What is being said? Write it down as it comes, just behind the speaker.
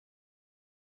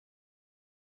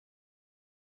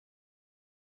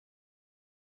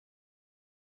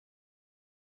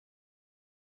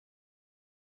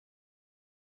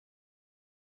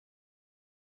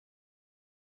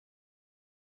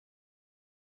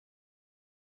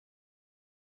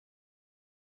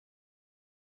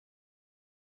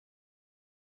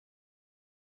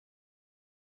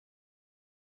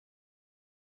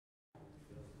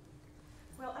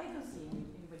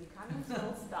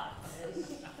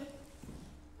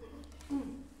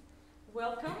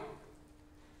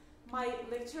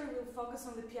lecture will focus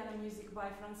on the piano music by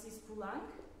Francis Poulenc,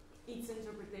 its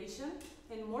interpretation,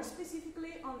 and more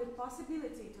specifically on the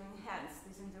possibility to enhance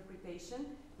this interpretation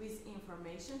with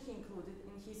information he included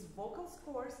in his vocal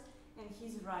scores and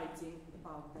his writing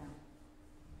about them.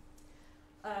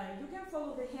 You can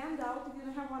follow the handout. If you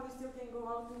don't have one, you still can go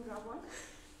out and grab one,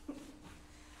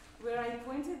 where I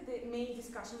pointed the main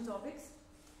discussion topics.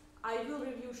 I will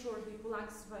review shortly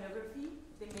Poulenc's biography,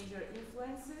 the major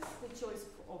influences, the choice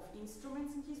of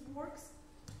instruments in his works,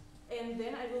 and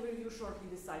then I will review shortly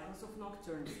the cycles of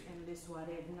nocturnes and les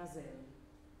soirées de Nazelle.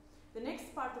 The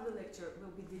next part of the lecture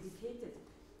will be dedicated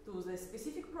to the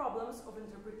specific problems of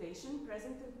interpretation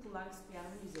present in Poulenc's piano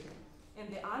music and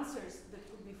the answers that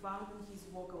could be found in his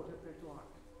vocal repertoire.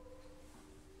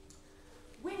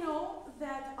 We know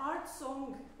that art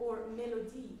song or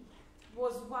mélodie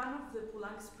was one of the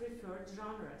Poulenc's preferred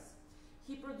genres.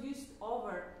 He produced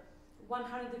over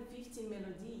 150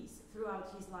 melodies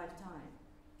throughout his lifetime.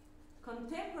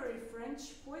 Contemporary French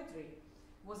poetry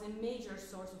was a major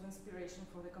source of inspiration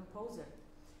for the composer,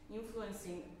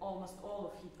 influencing almost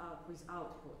all of his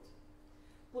output.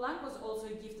 Poulenc was also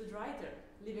a gifted writer,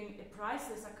 leaving a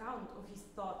priceless account of his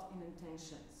thought and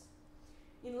intentions.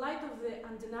 In light of the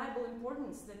undeniable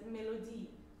importance that melody,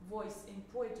 voice, and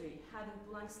poetry had in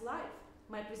Poulenc's life,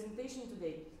 my presentation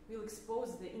today will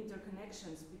expose the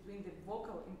interconnections between the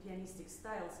vocal and pianistic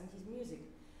styles in his music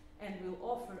and will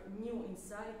offer new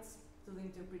insights to the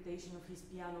interpretation of his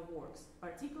piano works,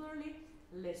 particularly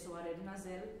Les Soirées de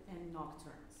Nazelle and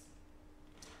Nocturnes.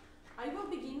 I will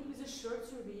begin with a short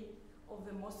survey of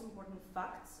the most important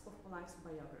facts of Poulenc's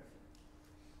biography.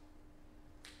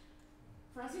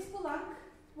 Francis Poulenc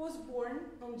was born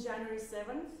on January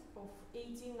 7th of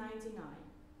 1899.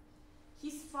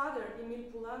 His father,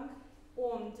 Émile Poulenc,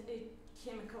 owned a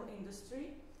chemical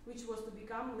industry, which was to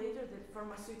become later the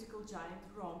pharmaceutical giant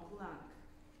Rome Poulenc.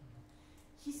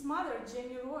 His mother,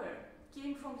 Jenny Royer,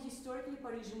 came from a historically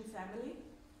Parisian family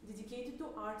dedicated to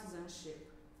artisanship.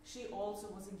 She also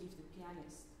was a gifted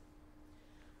pianist.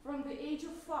 From the age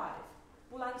of 5,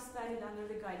 Poulenc studied under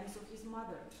the guidance of his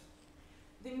mother.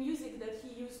 The music that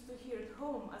he used to hear at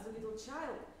home as a little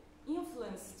child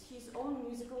influenced his own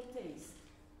musical taste.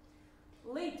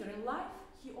 Later in life,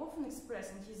 he often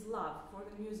expressed his love for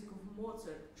the music of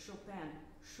Mozart, Chopin,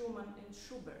 Schumann, and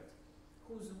Schubert,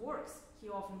 whose works he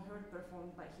often heard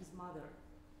performed by his mother.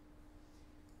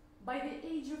 By the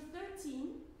age of 13,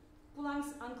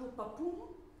 Poulenc's uncle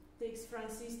Papoum takes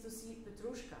Francis to see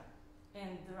Petrushka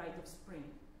and The Rite of Spring.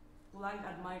 Poulenc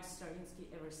admired Stravinsky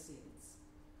ever since.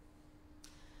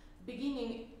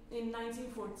 Beginning in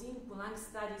 1914, Poulenc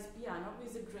studies piano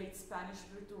with the great Spanish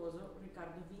virtuoso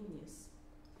Ricardo Viñes.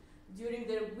 During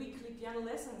their weekly piano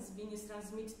lessons, Viñes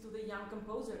transmits to the young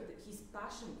composer his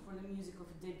passion for the music of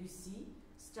Debussy,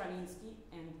 Stravinsky,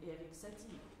 and Erik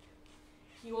Satie.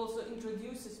 He also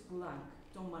introduces Poulenc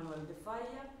to Manuel de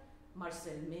Falla,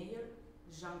 Marcel Meyer,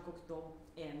 Jean Cocteau,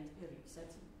 and Erik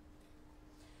Satie.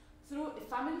 Through a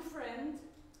family friend,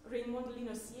 Raymond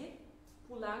Linossier,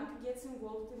 Poulenc gets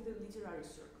involved in the literary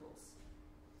circles.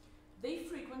 They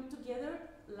frequent together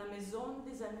La Maison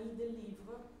des Amis de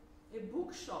Livres, a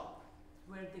bookshop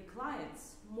where the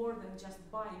clients, more than just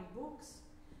buying books,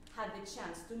 had the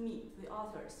chance to meet the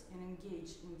authors and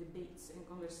engage in debates and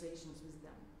conversations with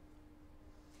them.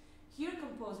 Here,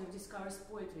 composer discovers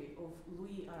poetry of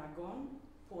Louis Aragon,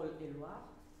 Paul Éluard,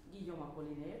 Guillaume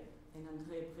Apollinaire, and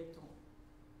André Breton.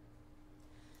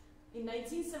 In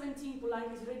 1917,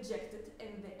 Poulenc is rejected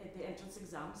at the entrance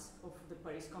exams of the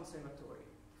Paris Conservatory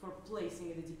for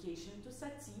placing a dedication to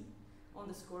Satie on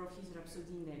the score of his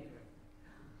Rhapsodie Negre.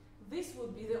 This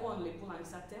would be the only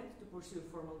Poulenc's attempt to pursue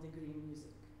a formal degree in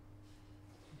music.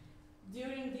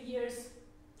 During the years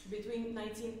between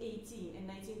 1918 and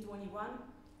 1921,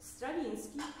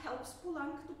 Stravinsky helps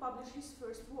Poulenc to publish his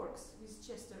first works with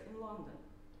Chester in London.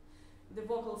 The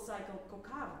vocal cycle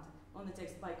Cocarde, on the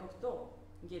text by Cocteau,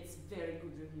 gets very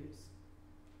good reviews.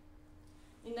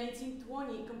 In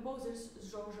 1920, composers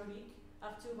Georges Auric,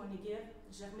 Arthur Honegger,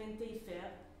 Germaine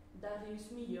Taillefer, Darius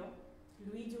Milhaud,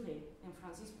 Louis Duret, and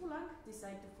Francis Poulenc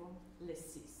decide to form Les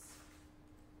Six.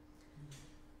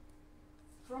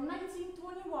 From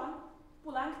 1921,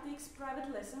 Poulenc takes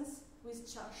private lessons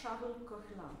with Charles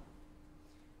Coquelin.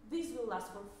 These will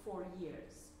last for 4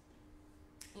 years.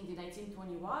 In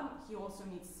 1921, he also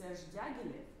meets Serge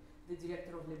Diaghilev, the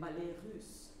director of Les Ballets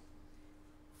Russes.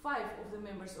 5 of the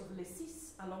members of Les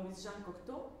Six, along with Jean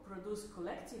Cocteau, produce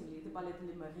collectively the Ballet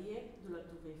Les Marais de la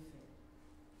Tour Eiffel.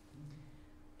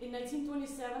 In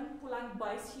 1927, Poulenc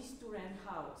buys his Touraine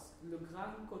house, Le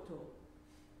Grand Coteau.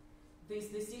 This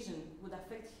decision would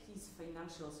affect his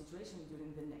financial situation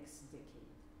during the next decade.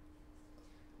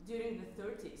 During the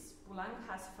 30s, Poulenc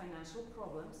has financial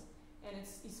problems and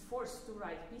is forced to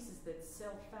write pieces that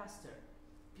sell faster,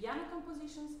 piano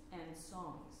compositions and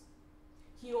songs.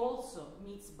 He also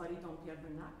meets baritone Pierre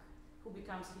Bernac, who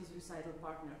becomes his recital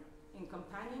partner and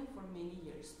companion for many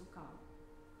years to come.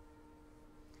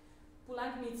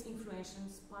 Poulenc meets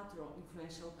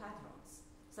influential patrons,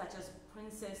 such as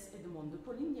Princess Edmond de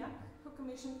Polignac, who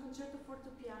commissioned concerto for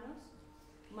two pianos,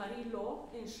 Marie Laure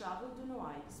and Charles de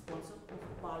Noailles, sponsor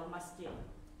of Bal Masqué,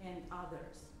 and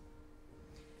others.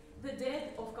 The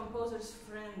death of composers'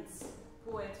 friends,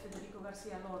 poet Federico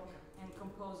Garcia Lorca and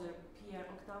composer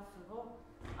Pierre-Octave Ferraud,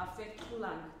 affect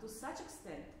Poulenc to such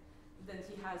extent that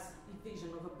he has a vision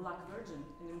of a black virgin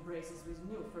and embraces with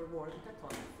new fervor the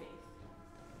Catholic faith.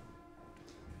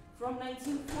 From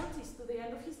 1940s to the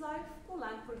end of his life,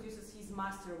 Poulenc produces his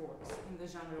masterworks in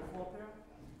the genre of opera,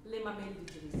 Les Mamelles du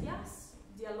Tiresias,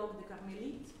 Dialogue de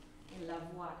Carmélite, and La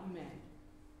Voix Humaine.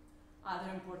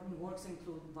 Other important works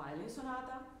include Violin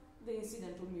Sonata, the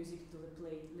incidental music to the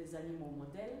play Les Animaux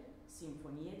Modèles,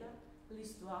 Sinfonietta,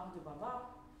 L'Histoire de Baba,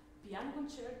 Piano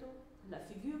Concerto, La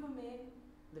Figure Humaine,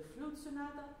 the Flute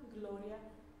Sonata, Gloria,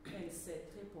 and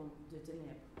Sept Répons de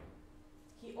Ténèbres.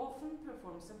 He often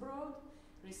performs abroad,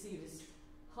 receives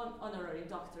honorary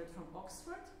doctorate from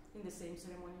Oxford in the same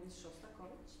ceremony with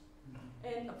Shostakovich,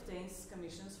 and obtains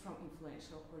commissions from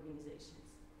influential organizations.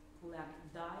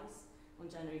 Poulenc dies on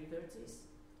January 30th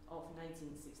of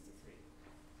 1963.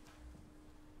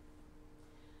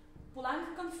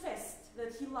 Poulenc confessed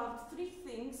that he loved three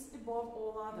things above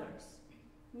all others: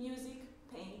 music,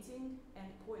 painting, and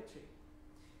poetry.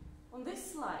 On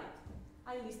this slide,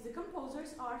 I list the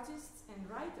composers, artists, and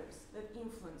writers that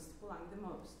influenced Poulenc the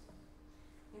most.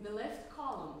 In the left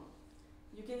column,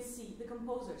 you can see the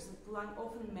composers that Poulenc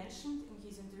often mentioned in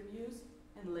his interviews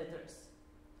and letters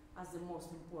as the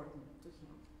most important to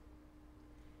him.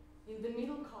 In the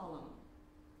middle column,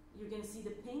 you can see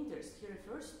the painters he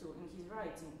refers to in his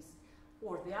writings,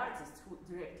 or the artists who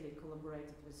directly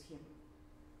collaborated with him.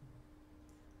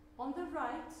 On the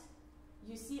right,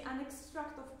 you see an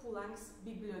extract of Poulenc's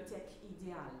Bibliothèque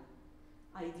Idéale,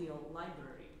 ideal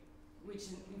library, which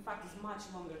in fact is much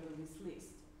longer than this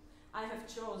list. I have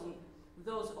chosen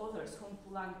those authors whom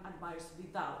Poulenc admires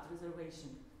without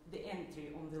reservation. The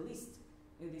entry on the list,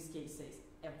 in this case, says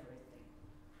everything.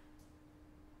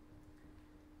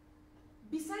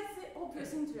 Besides the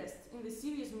obvious interest in the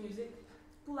serious music,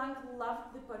 Poulenc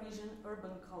loved the Parisian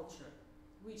urban culture,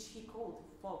 which he called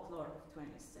folklore of the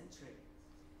 20th century,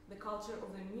 the culture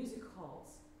of the music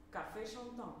halls, cafés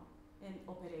chantants, and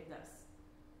operettas.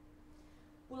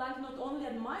 Poulenc not only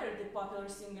admired the popular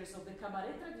singers of the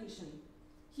cabaret tradition,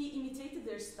 he imitated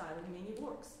their style in many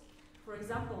works. For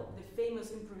example, the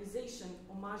famous improvisation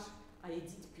Hommage à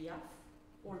Edith Piaf,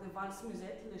 or the valse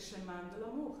musette Le Chemin de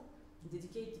l'Amour,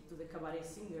 dedicated to the cabaret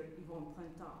singer Yvonne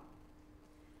Printemps.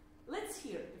 Let's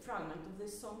hear a fragment of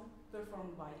this song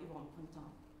performed by Yvonne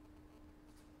Printemps.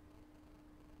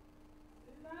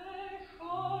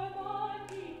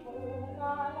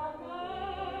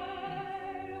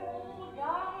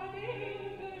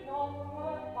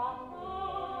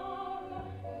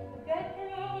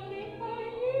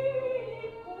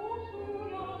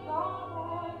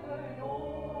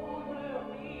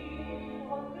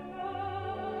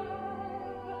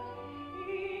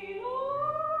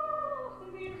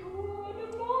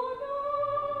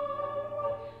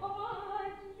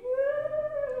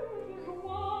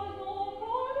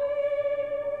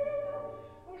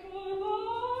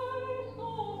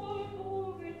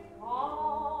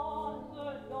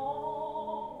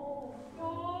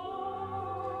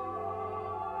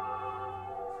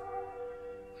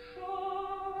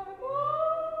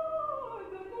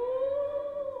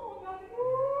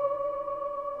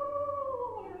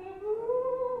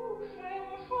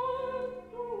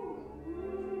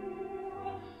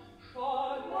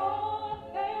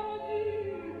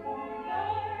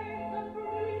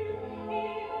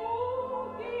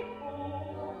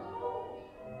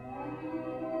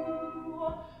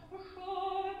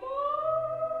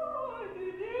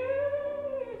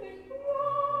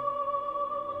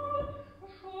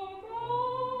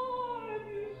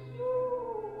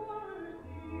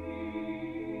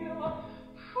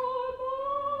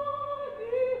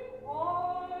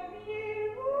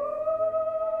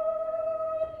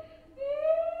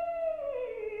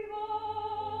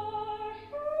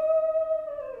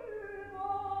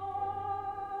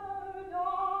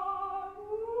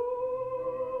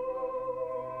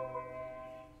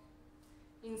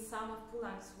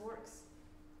 Poulenc's works,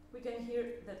 we can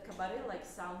hear that cabaret-like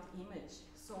sound image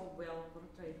so well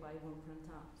portrayed by Yvonne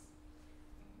Printemps.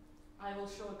 I will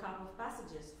show a couple of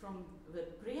passages from the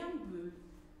preambule,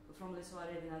 from Le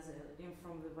Soirée de Nazel, and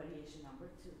from the variation number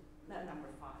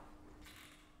 5.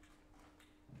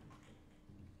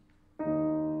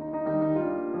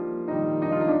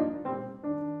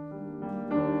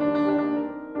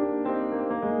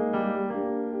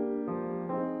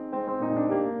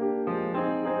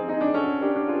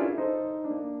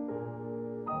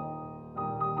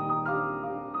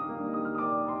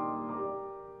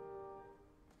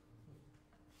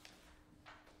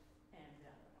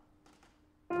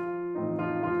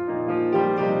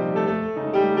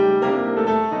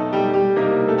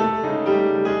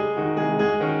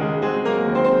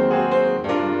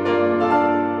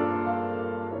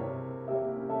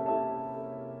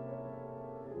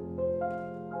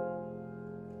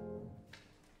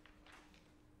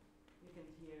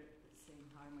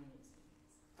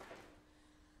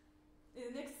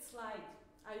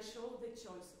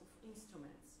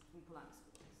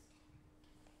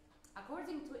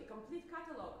 According to a complete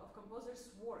catalogue of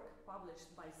composers' work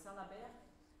published by Salabert,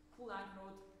 Poulenc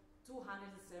wrote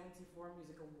 274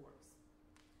 musical works.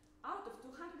 Out of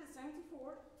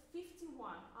 274, 51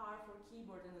 are for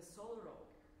keyboard and a solo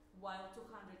role, while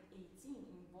 218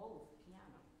 involve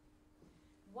piano.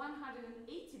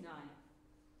 189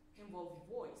 involve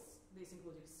voice. This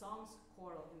included songs,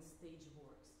 choral, and stage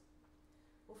works.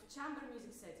 Of chamber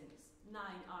music settings, 9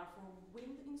 are for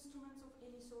wind instruments of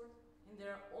any sort, and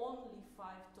there are only 5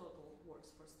 total works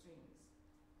for strings.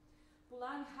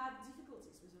 Poulenc had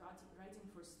difficulties with writing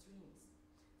for strings.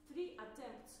 3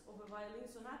 attempts of a violin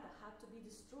sonata had to be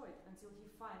destroyed until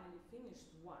he finally finished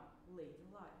one late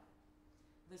in life.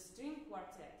 The string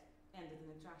quartet ended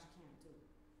in a trash can too.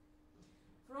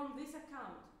 From this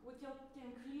account, we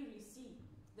can clearly see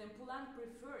that Poulenc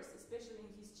prefers, especially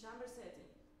in his chamber setting,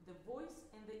 the voice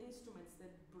and the instruments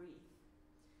that breathe.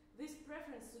 This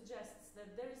preference suggests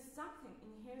that there is something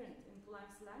inherent in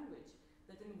Poulenc's language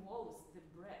that involves the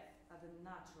breath as a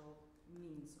natural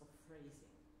means of phrasing.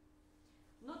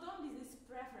 Not only this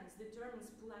preference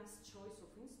determines Poulenc's choice of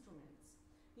instruments,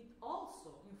 it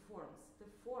also informs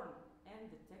the form and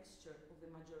the texture of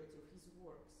the majority of his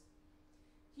works.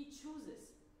 He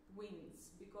chooses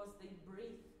winds because they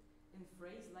breathe and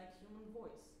phrase like human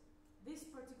voice. This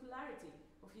particularity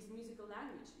of his musical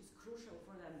language is crucial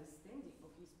for the understanding of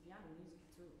his piano music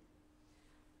too.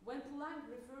 When Poulenc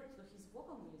referred to his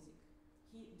vocal music,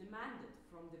 he demanded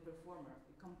from the performer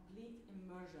a complete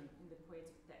immersion in the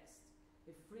poetic text,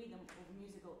 a freedom of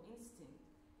musical instinct,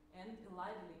 and a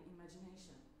lively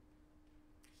imagination.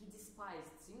 He despised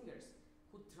singers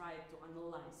who tried to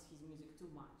analyze his music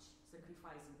too much,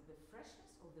 sacrificing the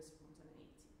freshness of the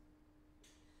spontaneity.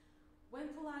 When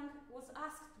Poulenc was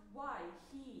asked why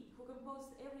he, who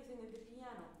composed everything at the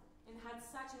piano and had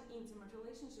such an intimate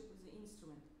relationship with the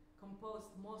instrument, composed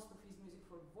most of his music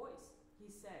for voice, he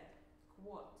said,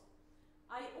 quote,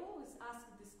 "I always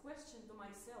asked this question to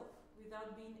myself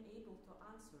without being able to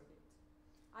answer it.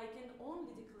 I can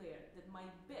only declare that my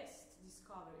best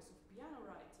discoveries of piano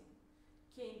writing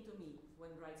came to me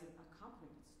when writing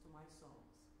accompaniments to my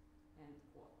songs." End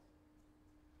quote.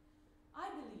 I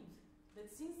believe that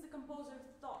since the composer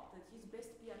thought that his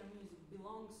best piano music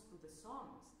belongs to the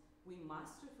songs, we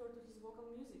must refer to his vocal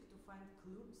music to find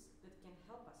clues that can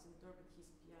help us interpret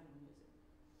his piano music.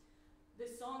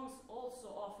 The songs also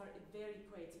offer a very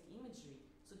poetic imagery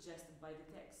suggested by the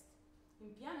text.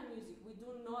 In piano music, we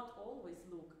do not always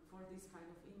look for this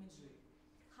kind of imagery.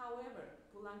 However,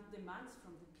 Poulenc demands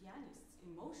from the pianists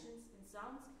emotions and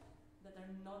sounds that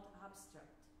are not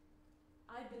abstract.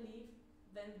 I believe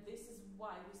then this is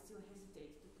why we still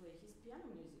hesitate to play his piano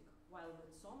music, while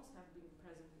the songs have been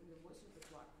present in the voice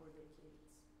repertoire for decades.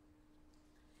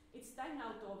 It's time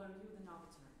now to overview the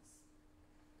nocturnes.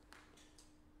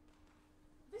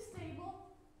 This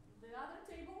table, the other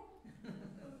table,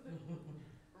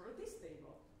 or this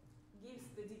table,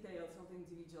 gives the details of the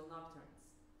individual nocturnes.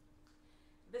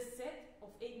 The set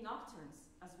of 8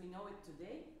 nocturnes, as we know it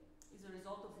today, is a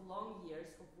result of long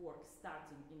years of work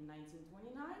starting in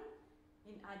 1929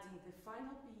 and adding the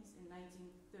final piece in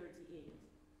 1938.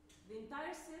 The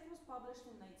entire set was published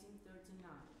in 1939.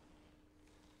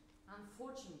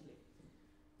 Unfortunately,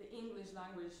 the English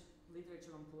language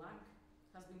literature on Poulenc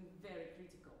has been very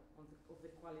critical of the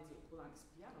quality of Poulenc's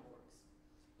piano works,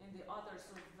 and the authors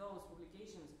of those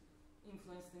publications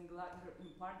influenced in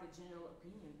part the general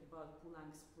opinion about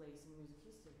Poulenc's place in music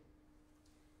history.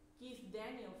 Keith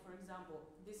Daniel, for example,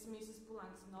 dismisses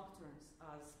Poulenc's nocturnes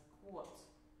as, quote,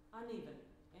 "uneven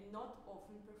and not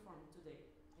often performed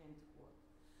today," end quote.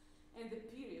 And the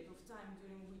period of time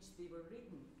during which they were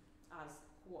written as,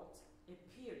 quote, "a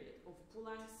period of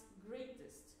Poulenc's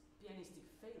greatest pianistic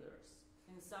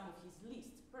some of his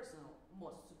least personal,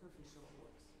 most superficial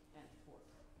works, end quote.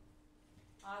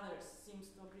 Others seem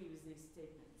to agree with these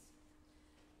statements.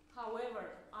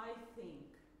 However, I think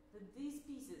that these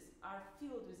pieces are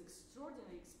filled with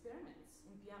extraordinary experiments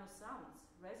in piano sounds,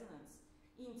 resonance,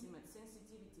 intimate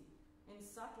sensitivity, and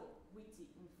subtle,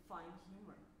 witty, and fine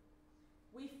humor.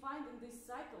 We find in this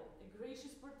cycle a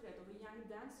gracious portrait of a young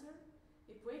dancer,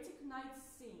 a poetic night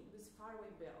scene with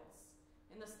faraway bells,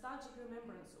 a nostalgic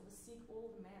remembrance of a sick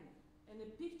old man, and a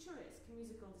picturesque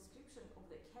musical description of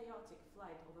the chaotic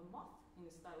flight of a moth in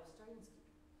the style of Stravinsky.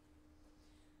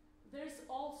 There is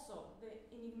also the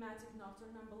enigmatic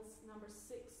nocturne number 6,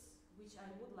 which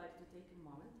I would like to take a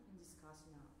moment and discuss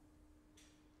now.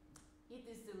 It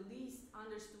is the least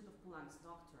understood of Poulenc's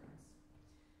nocturnes.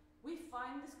 We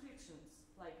find descriptions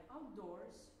like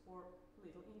outdoors or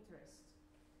little interest.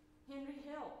 Henry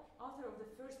Hell, author of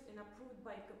the first and approved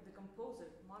by the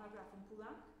composer monograph on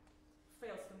Poulenc,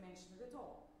 fails to mention it at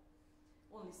all,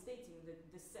 only stating that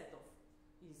the set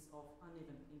is of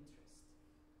uneven interest.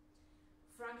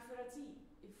 Frank Ferrati,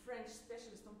 a French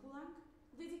specialist on Poulenc,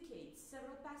 dedicates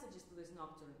several passages to this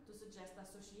nocturne to suggest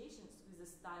associations with the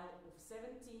style of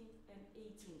 17th and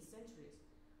 18th centuries,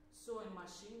 so in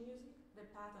machine music, the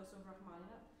pathos of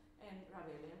Rachmaninoff, and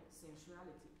Ravelian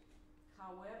sensuality.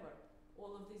 However,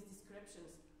 all of these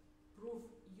descriptions prove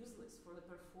useless for the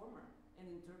performer and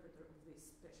interpreter of this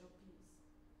special piece.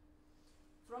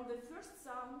 From the first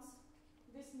sounds,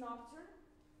 this nocturne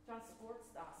transports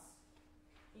us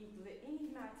into the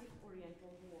enigmatic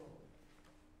Oriental world.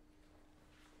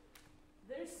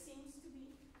 There seems to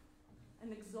be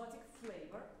an exotic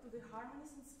flavor to the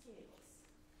harmonies and scales.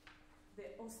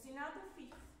 The ostinato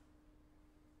fifth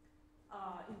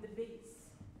in the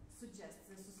bass suggests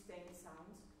the sustained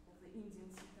sounds of the Indian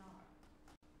sitar.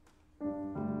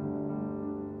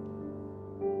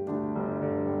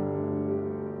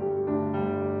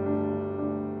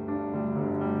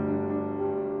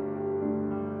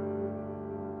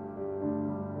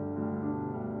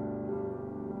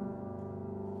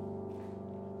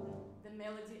 The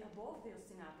melody above the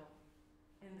ostinato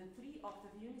and the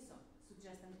 3-octave unison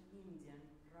suggest an Indian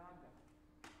raga.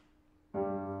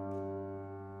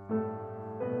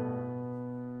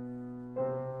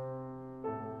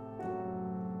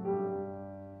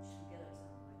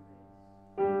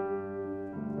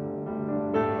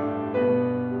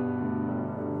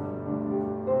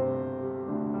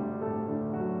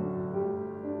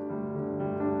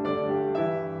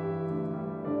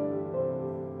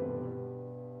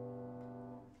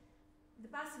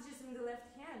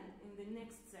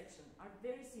 Are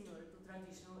very similar to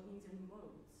traditional Indian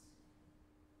modes.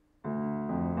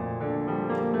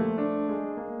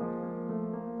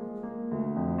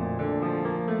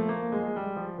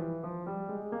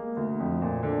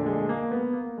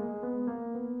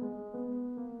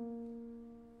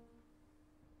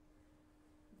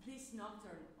 This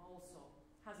nocturne also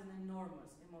has an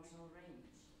enormous emotional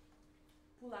range.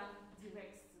 Poulenc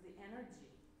directs the energy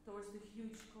towards the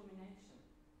huge culmination.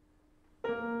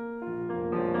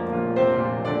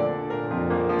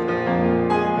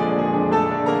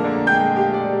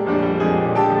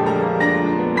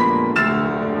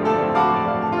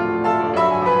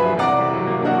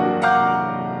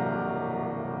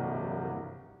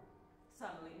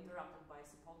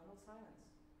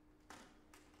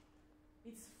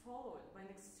 It's followed by an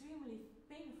extremely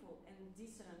painful and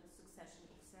dissonant succession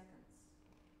of seconds.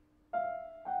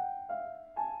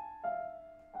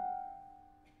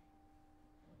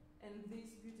 And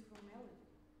this beautiful melody.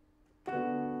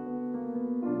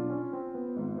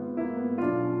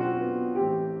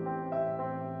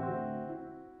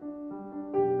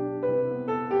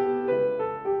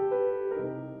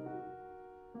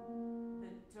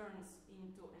 That turns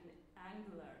into an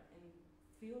angular and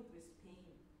filled with pain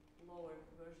lower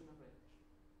version of it.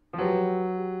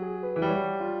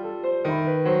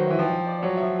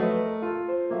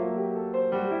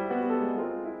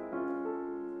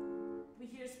 We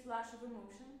hear a splash of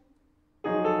emotion.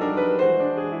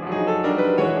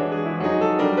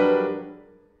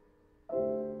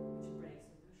 Which breaks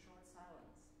into a short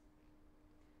silence.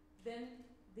 Then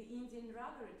the Indian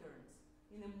raga returns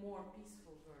in a more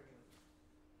peaceful version.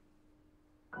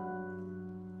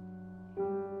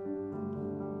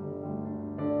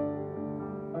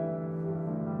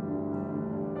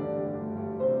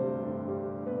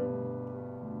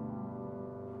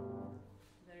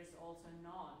 Also a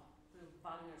nod to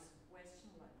Wagner's question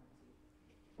line motif.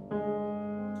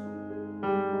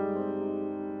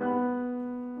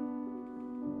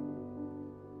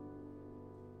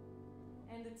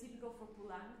 And the typical for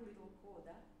Poulenc little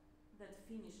coda that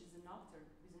finishes the nocturne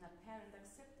with an apparent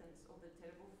acceptance of the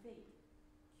terrible fate,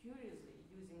 curiously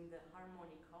using the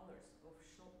harmonic colors of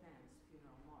Chopin's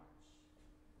Funeral March.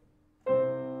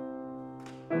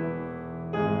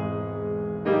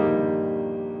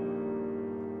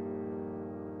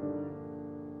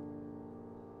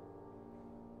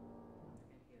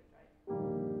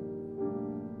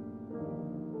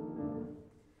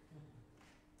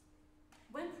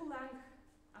 When Poulenc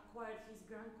acquired his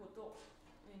Grand Kotova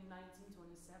in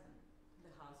 1927,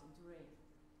 the house in Touraine,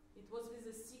 it was with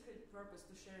a secret purpose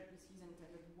to share it with his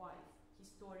intended wife,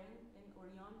 historian and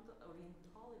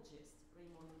Orientologist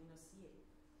Raymond Linossier,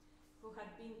 who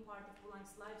had been part of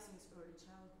Poulenc's life since early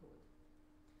childhood.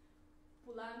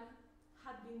 Poulenc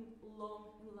had been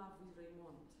long in love with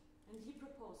Raymond, and he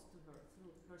proposed to her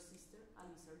through her sister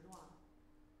Alice Ardoin.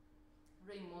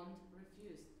 Raymond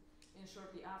refused, and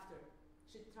shortly after,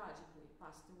 she tragically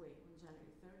passed away on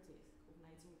January 30th of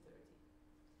 1930.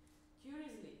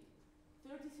 Curiously,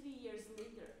 33 years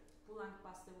later, Poulenc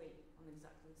passed away on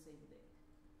exactly the same day.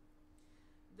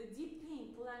 The deep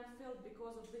pain Poulenc felt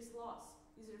because of this loss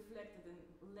is reflected in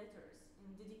letters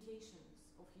and dedications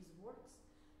of his works,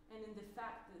 and in the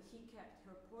fact that he kept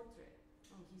her portrait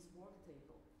on his work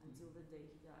table until the day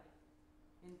he died,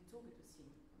 and took it with him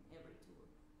on every tour.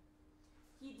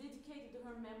 He dedicated to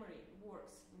her memory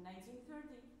works in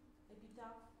 1930,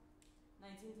 Epitaph,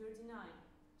 1939,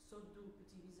 So doux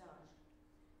petit visage,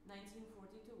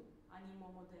 1942,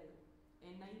 Animo Modelo,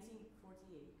 and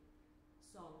 1948,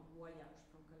 Song Voyage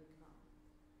from Calicram.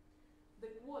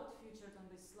 The quote featured on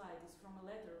this slide is from a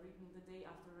letter written the day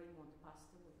after Raymond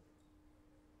passed away.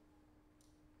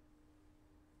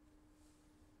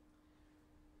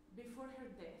 Before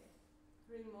her death,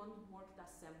 Raymond worked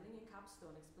assembling a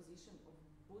capstone exposition of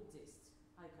Buddhist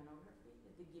iconography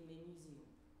at the Guimet Museum.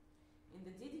 In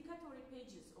the dedicatory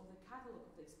pages of the catalogue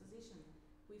of the exposition,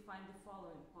 we find the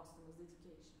following posthumous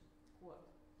dedication, quote,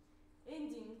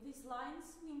 "Ending these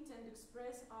lines, we intend to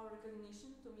express our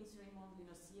recognition to Miss Raymond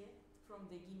Linossier from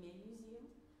the Guimet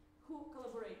Museum, who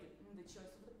collaborated in the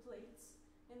choice of the plates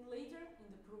and later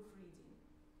in the proofreading.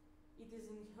 It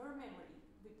is in her memory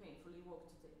we painfully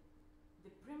walk today.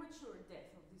 The premature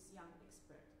death of this young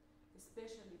expert,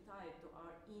 especially tied to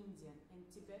our Indian and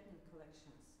Tibetan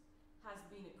collections, has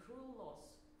been a cruel loss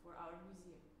for our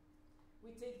museum.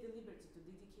 We take the liberty to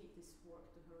dedicate this work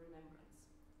to her remembrance."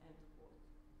 End quote.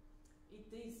 It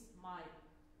is my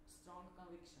strong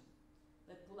conviction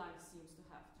that Poulenc seems to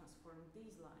have transformed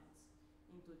these lines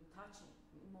into a touching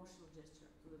and emotional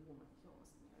gesture to the woman he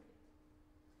almost married.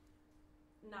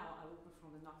 Now I will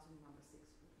perform the Nocturne number 6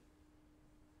 for you.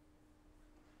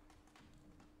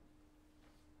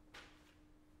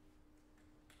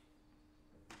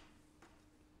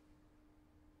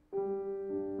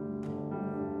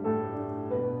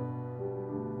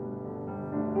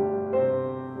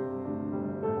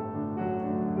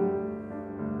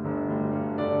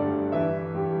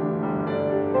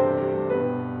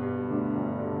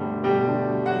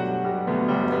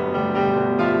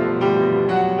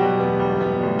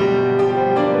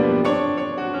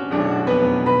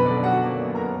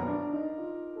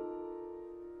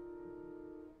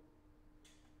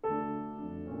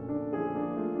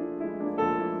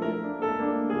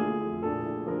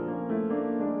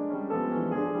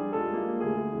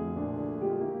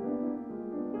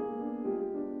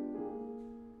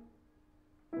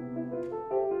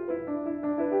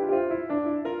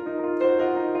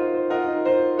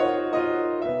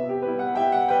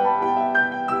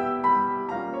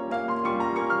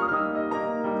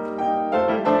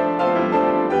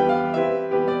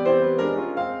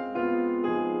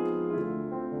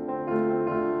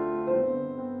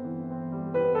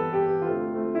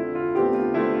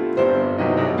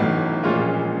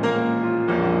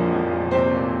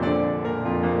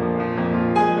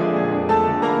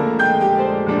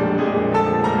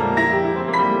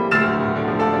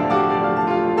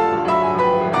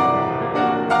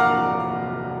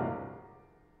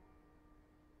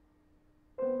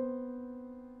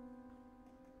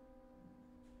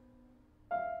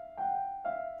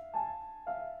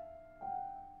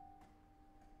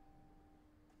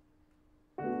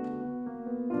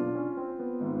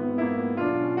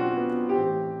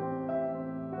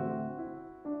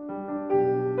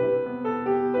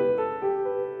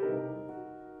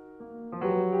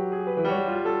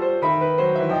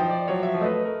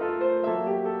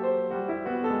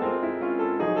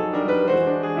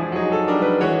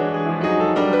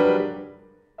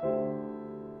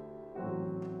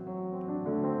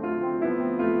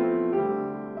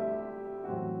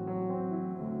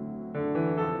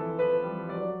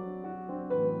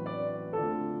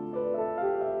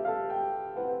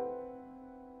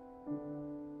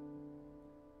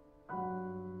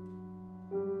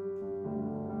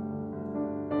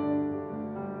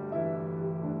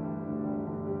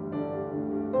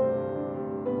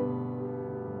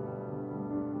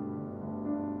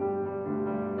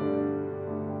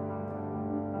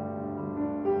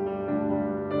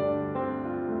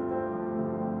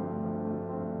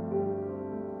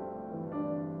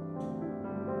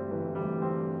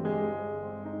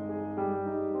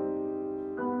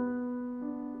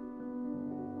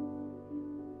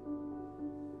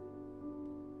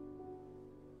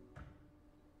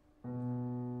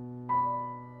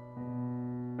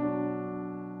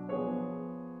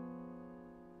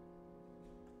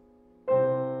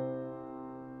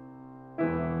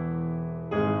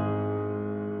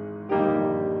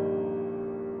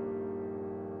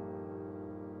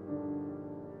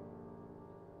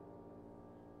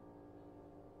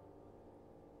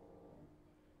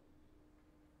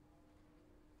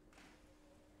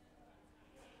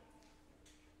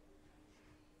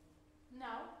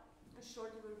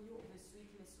 short overview of the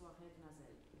suite Les Soirées de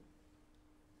Nazelle.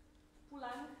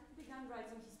 Poulenc began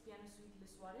writing his piano suite Les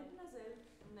Soirées de Nazelle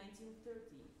in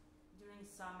 1930 during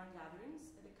summer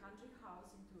gatherings at a country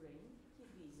house in Touraine he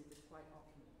visited quite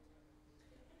often.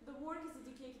 The work is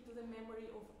dedicated to the memory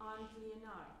of Anne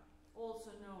Liénard,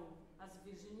 also known as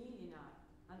Virginie Liénard,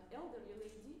 an elderly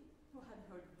lady who had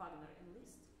heard Wagner and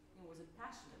Liszt and was a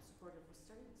passionate supporter of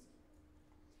Stravinsky.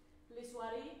 Les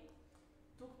Soirées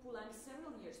took Poulenc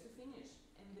several years to finish,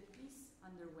 and the piece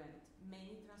underwent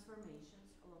many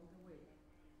transformations along the way.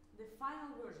 The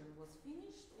final version was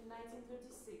finished in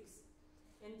 1936,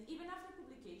 and even after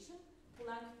publication,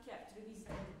 Poulenc kept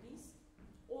revisiting the piece,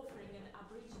 offering an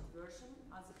abridged version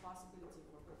as a possibility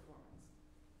for performance.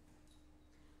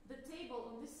 The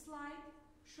table on this slide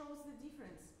shows the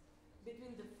difference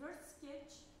between the first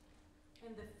sketch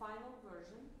and the final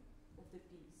version of the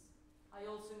piece. I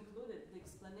also included the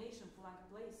explanation Poulenc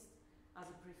placed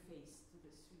as a preface to the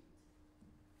suite.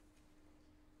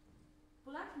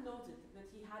 Poulenc noted that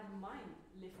he had in mind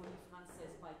Les Folies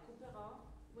Françaises by Couperin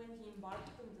when he embarked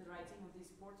on the writing of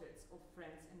these portraits of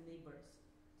friends and neighbors.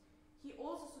 He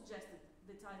also suggested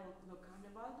the title Le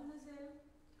Carnaval de Nazelle,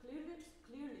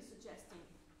 clearly suggesting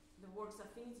the work's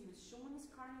affinity with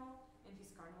Schumann's Carnival and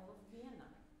his Carnival of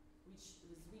Vienna,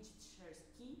 with which it shares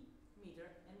key,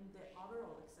 meter, and the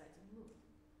overall exciting mood.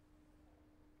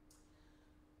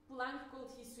 Poulenc called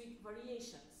his suite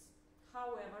variations.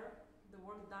 However, the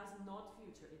work does not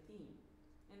feature a theme,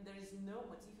 and there is no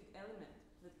motivic element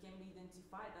that can be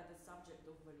identified as the subject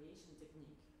of variation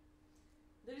technique.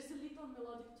 There is a little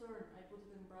melodic turn, I put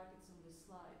it in brackets on this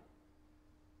slide,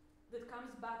 that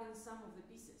comes back in some of the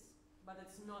pieces, but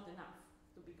it's not enough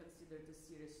to be considered a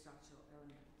serious structural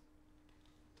element.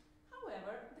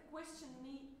 However, the question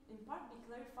may in part be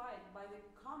clarified by the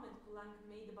comment Poulenc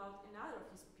made about another of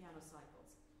his piano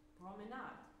cycles,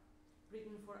 Promenade,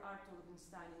 written for Arthur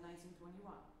Rubinstein in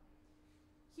 1921.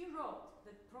 He wrote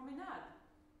that Promenade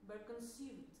were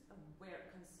conceived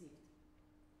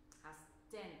as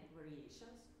 10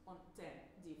 variations on 10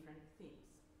 different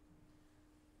themes.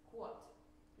 Quote,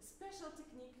 a special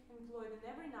technique employed in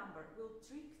every number will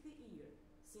trick the ear,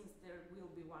 since there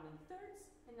will be one in thirds,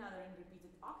 another in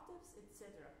repeated octaves,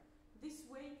 etc. This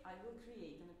way I will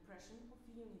create an impression of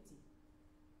unity.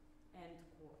 End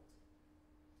quote.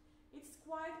 It's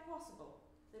quite possible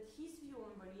that his view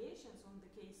on variations in the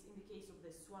case of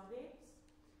the soirées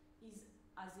is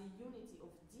as a unity of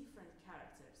different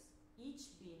characters,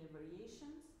 each being a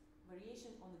variation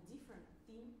on a different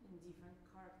theme and different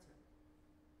character.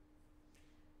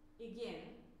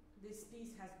 Again, this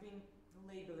piece has been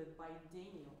labeled by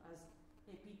Daniel as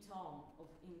epitome of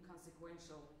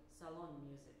inconsequential salon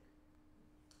music.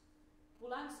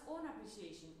 Poulenc's own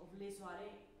appreciation of Les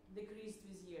Soirées decreased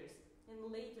with years,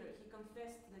 and later he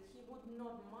confessed that he would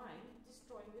not mind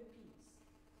destroying the piece.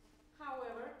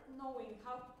 However, knowing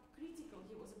how critical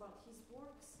he was about his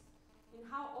works and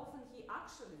how often he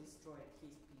actually destroyed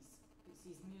his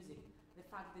music, the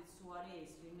fact that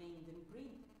soirées remained in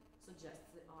print suggests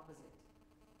the opposite.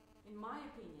 In my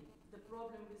opinion, the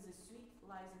problem with the suite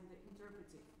lies in the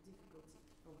interpretive difficulty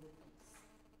of the piece.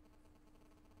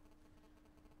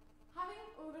 Having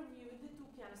overviewed the two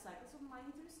piano cycles of my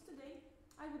interest today,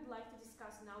 I would like to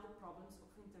discuss now the problems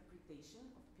of interpretation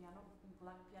of piano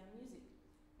music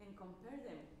and compare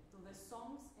them to the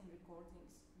songs and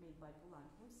recordings made by Poulenc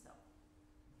himself.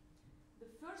 The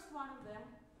first one of them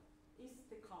is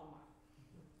the comma.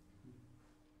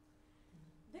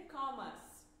 The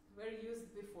commas were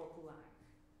used before Poulenc.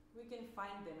 We can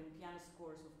find them in piano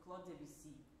scores of Claude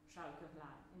Debussy, Charles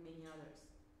Kerlin, and many others.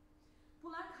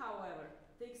 Poulenc, however,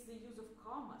 takes the use of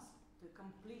commas to a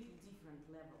completely different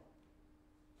level.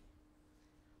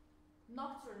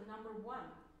 Nocturne number 1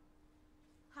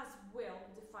 has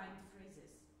well-defined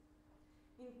phrases.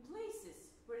 In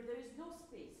places where there is no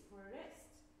space for a rest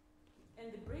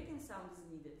and the breaking sound is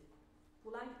needed,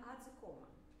 Poulenc adds a comma.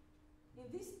 In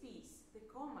this piece, the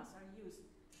commas are used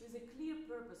with a clear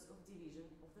purpose of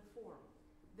division of the form.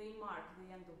 They mark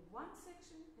the end of one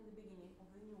section and the beginning of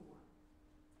the new one.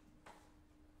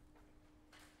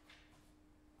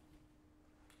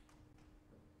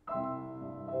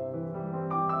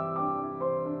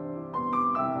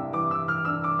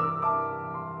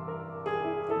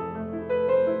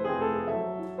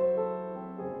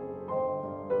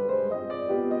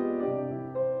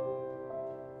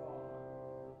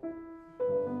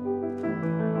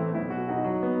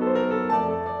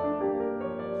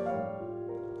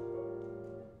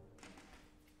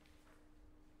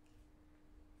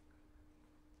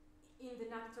 In the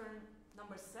Nocturne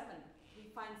number 7, we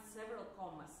find several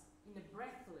commas in a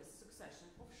breathless succession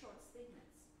of short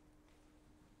statements.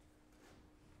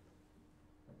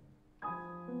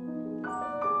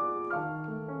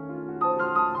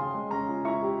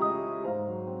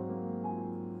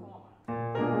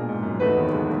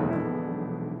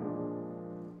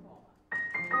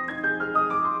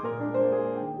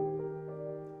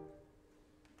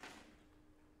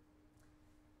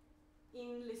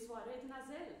 soirées de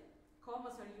Nazel,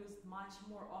 commas are used much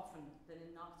more often than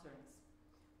in nocturnes.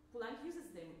 Poulenc uses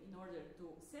them in order to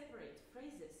separate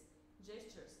phrases,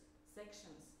 gestures,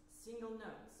 sections, single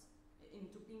notes, and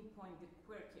to pinpoint the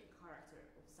quirky character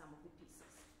of some of the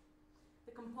pieces.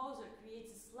 The composer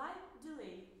creates a slight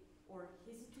delay or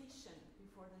hesitation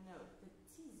before the note that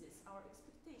teases our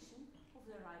expectation of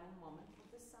the arrival moment of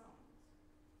the sound.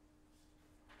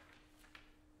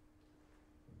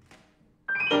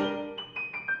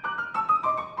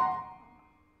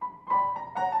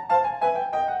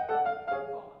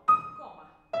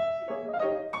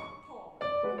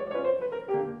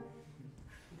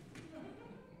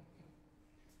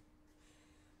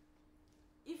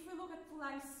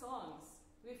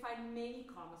 We find many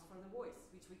commas for the voice,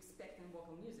 which we expect in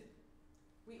vocal music.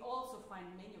 We also find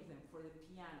many of them for the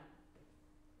piano.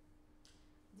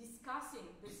 Discussing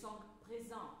the song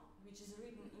Présent, which is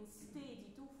written in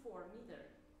steady 2/4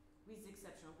 meter, with the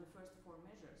exception of the first 4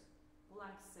 measures,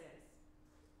 Poulenc says,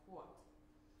 quote,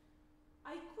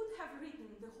 "I could have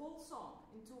written the whole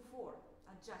song in 2/4,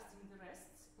 adjusting the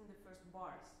rests in the first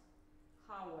bars.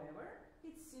 However,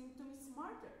 it seemed to me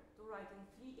smarter to write in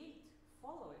 3/8,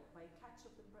 followed by a catch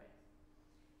of the breath.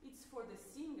 It's for the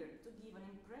singer to give an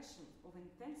impression of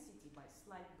intensity by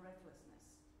slight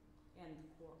breathlessness." End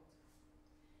quote.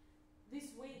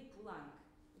 This way, Poulenc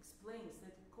explains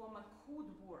that a comma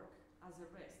could work as a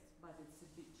rest, but it's a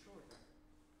bit shorter.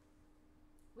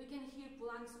 We can hear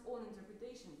Poulenc's own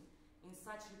interpretation in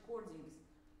such recordings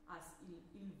as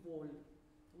Il Vol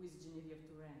with Geneviève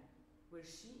Touraine, where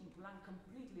she and Poulenc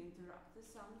completely interrupt the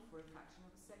sound for a fraction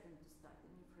of a second to start a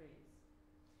new phrase.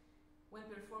 When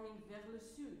performing Vers le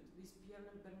Sud with Pierre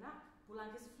Bernac,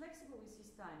 Poulenc is flexible with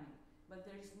his timing, but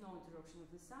there is no interruption of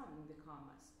the sound in the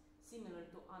commas, similar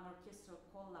to an orchestral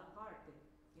colla parte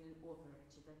in an opera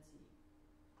recitative.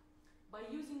 By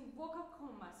using vocal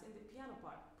commas in the piano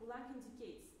part, Poulenc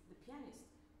indicates the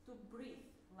pianist to breathe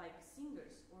like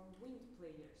singers or wind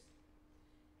players.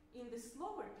 In the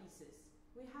slower pieces,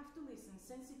 we have to listen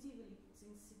sensitively to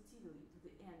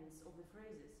the ends of the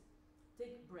phrases,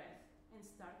 take breath, and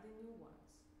start the new ones.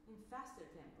 In faster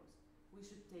tempos, we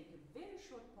should take a very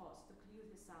short pause to clear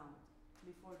the sound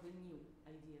before the new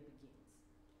idea begins.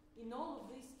 In all of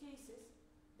these cases,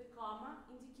 the comma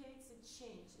indicates a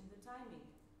change in the timing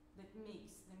that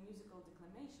makes the musical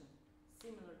declamation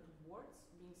similar to words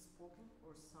being spoken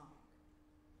or sung.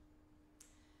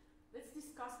 Let's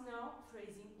discuss now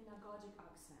phrasing in agogic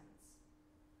accents.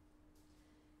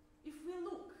 If we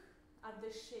look at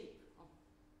the shape of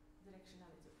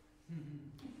directionality,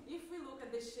 if we look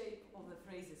at the shape of the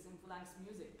phrases in Poulenc's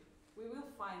music, we will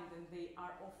find that they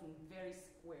are often very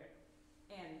square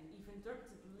and, if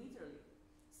interpreted literally,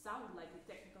 sound like a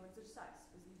technical exercise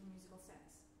with little musical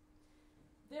sense.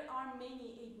 There are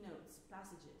many 8 notes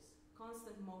passages,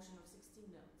 constant motion of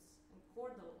 16 notes, and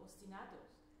chordal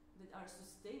ostinatos that are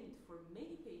sustained for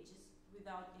many pages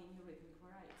without any rhythmic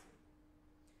variety.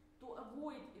 To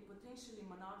avoid a potentially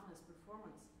monotonous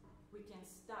performance, we can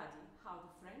study how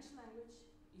the French language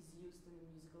is used in a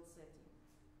musical setting.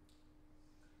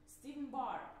 Stephen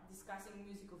Barr, discussing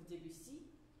music of Debussy,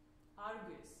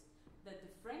 argues that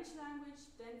the French language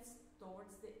tends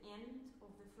towards the end of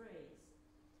the phrase,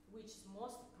 which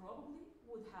most probably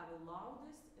would have the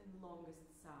loudest and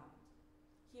longest sound.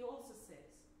 He also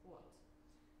says, quote,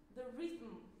 "The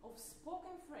rhythm of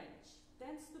spoken French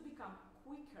tends to become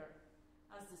quicker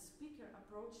as the speaker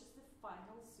approaches the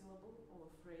final syllable of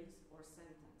a phrase or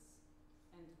sentence."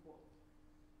 End quote.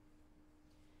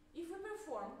 If we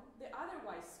perform the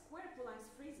otherwise square Poulenc's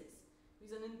phrases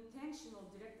with an intentional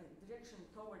direction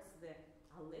towards the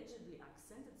allegedly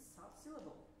accented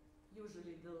subsyllable,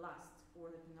 usually the last or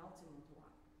the penultimate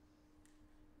one,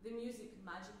 the music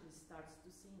magically starts to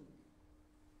sing.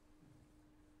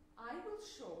 I will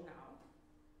show now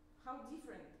how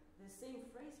different the same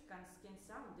phrase can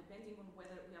sound depending on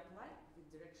whether we apply the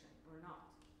direction or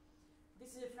not.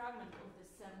 This is a fragment of the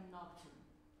 7 Nocturne.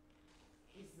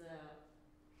 It's the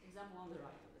example on the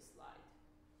right of the slide.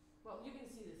 Well, you can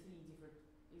see the 3 different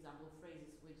example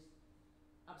phrases which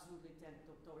absolutely tend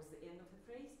towards the end of the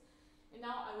phrase. And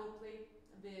now I will play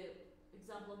the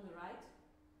example on the right,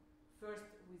 first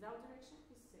without direction,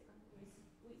 the second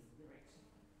with direction.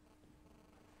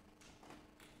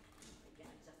 I can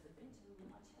adjust the bench and we'll be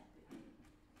much happier.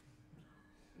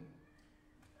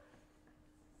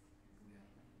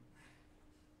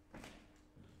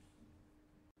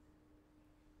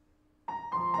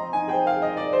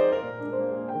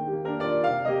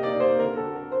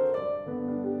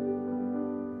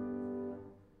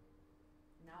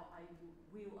 Now I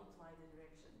will apply the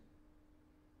direction.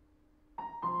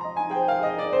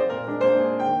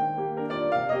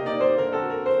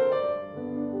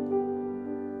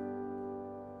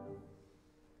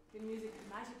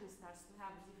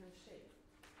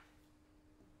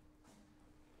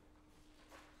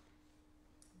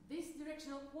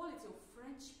 quality of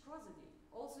French prosody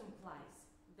also implies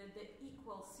that the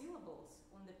equal syllables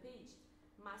on the page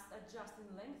must adjust in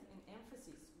length and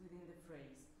emphasis within the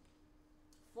phrase,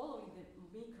 following the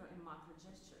micro and macro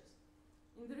gestures.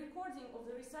 In the recording of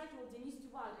the recital Denis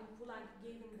Duval and Poulenc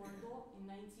gave in Bordeaux in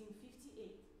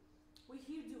 1958, we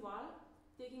hear Duval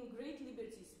taking great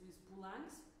liberties with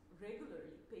Poulenc's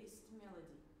regularly paced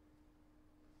melody.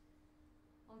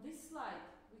 On this slide,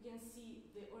 we can see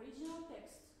the original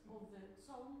text of the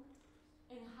song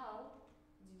and how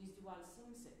Denis Duval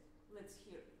sings it. Let's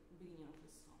hear the beginning of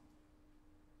this song.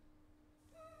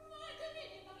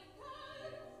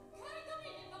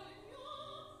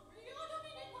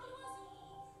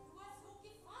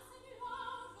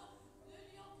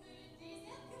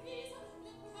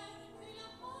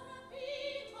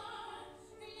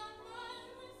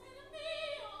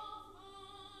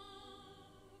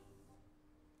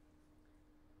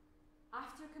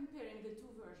 After comparing the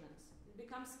two versions, it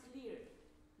becomes clear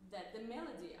that the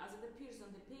melody as it appears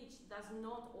on the page does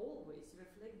not always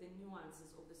reflect the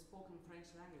nuances of the spoken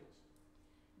French language.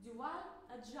 Duval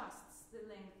adjusts the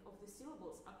length of the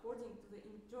syllables according to the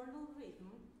internal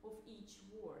rhythm of each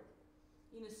word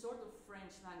in a sort of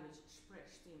French language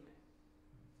Sprechstimme.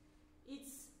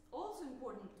 It's also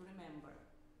important to remember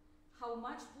how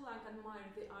much Poulenc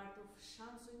admired the art of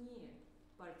chansonnier,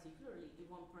 particularly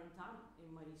Yvonne Printemps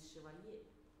and Maurice Chevalier.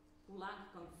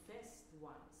 Poulenc confessed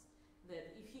once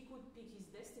that if he could pick his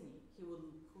destiny, he would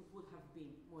have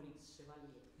been Maurice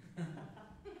Chevalier.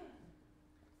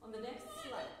 On the next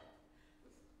slide.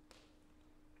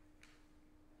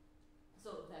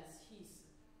 So that's his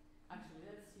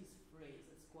phrase,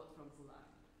 it's a quote from Poulenc.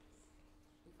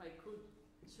 If I could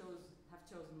have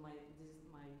chosen my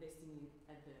destiny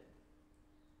at the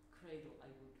cradle, I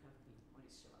would have been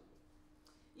Maurice Chevalier.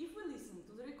 If we listen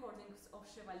to the recordings of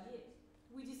Chevalier,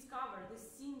 we discover the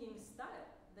singing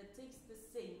style that takes the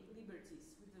same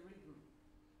liberties with the rhythm.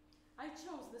 I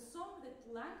chose the song that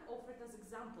Poulenc offered as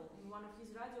example in one of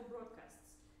his radio broadcasts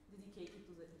dedicated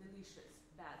to the delicious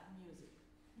bad music.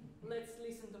 Let's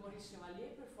listen to Maurice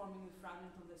Chevalier performing the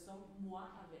fragment of the song Moi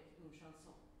avec une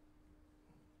chanson.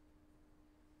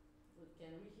 But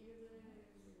can we hear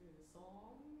the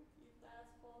song, if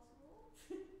that's possible?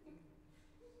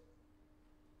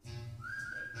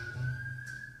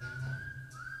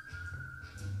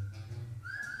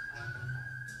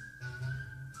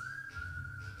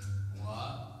 Moi,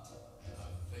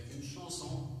 avec une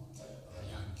chanson,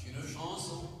 rien qu'une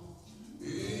chanson,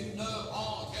 une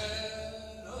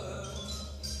rengaine,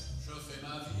 je fais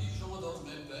ma vie, j'endors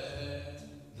mes peines,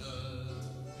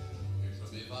 et je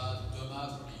m'évade de ma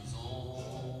prison.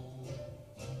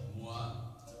 Moi,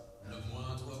 le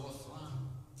moindre refrain,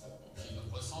 qui ne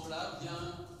ressemble à rien,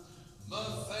 me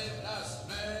fait la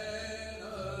semaine.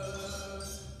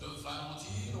 De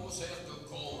Valentine au cercle de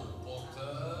Cole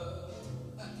Porter,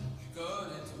 je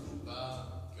connais tout par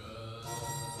cœur.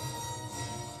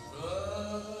 Je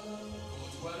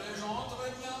côtoie les gens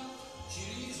très bien, qui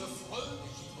lisent Freud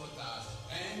et qui potassent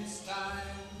Einstein.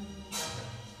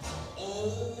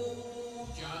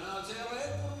 Aucun intérêt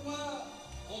pour moi,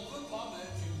 on peut pas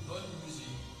mettre une bonne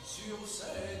musique sur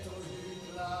cette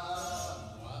rue-là.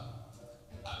 Moi,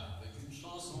 avec une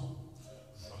chanson,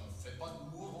 je me fais pas de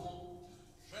mouron,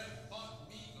 j'ai pas de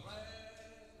migraine.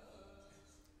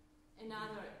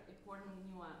 Another important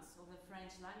nuance of the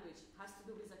French language has to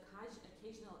do with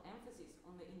occasional emphasis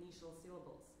on the initial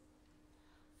syllables.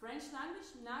 French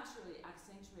language naturally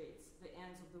accentuates the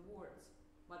ends of the words,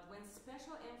 but when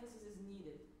special emphasis is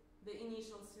needed, the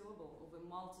initial syllable of a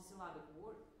multisyllabic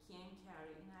word can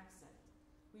carry an accent,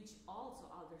 which also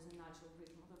alters the natural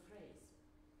rhythm of the phrase.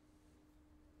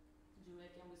 Julia,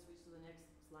 can we switch to the next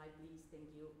slide, please? Thank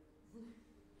you.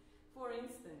 For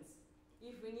instance,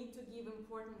 if we need to give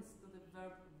importance to the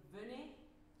verb venez,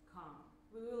 come,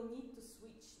 we will need to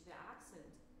switch the accent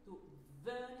to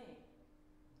venez.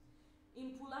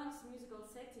 In Poulenc's musical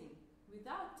setting,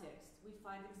 without text, we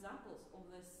find examples of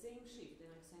the same shift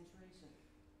in accentuation.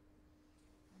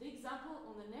 The example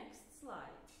on the next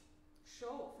slide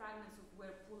show fragments of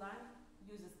where Poulenc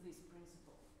uses this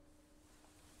principle.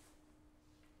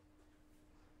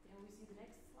 Can we see the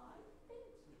next slide?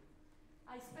 Thank you.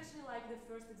 I especially like the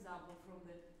first example from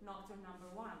the Nocturne number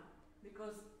 1,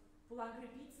 because Poulenc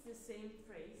repeats the same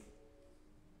phrase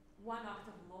one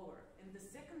octave lower, and the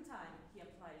second time he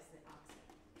applies the accent.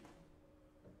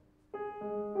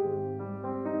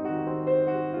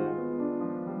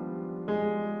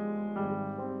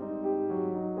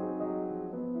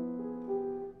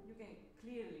 You can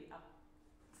clearly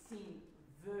see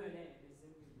venez.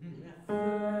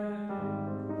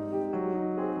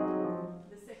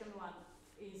 The second one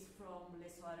is from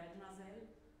Les Soirées demoiselle,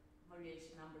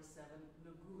 variation number 7,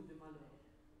 Le goût de malheur.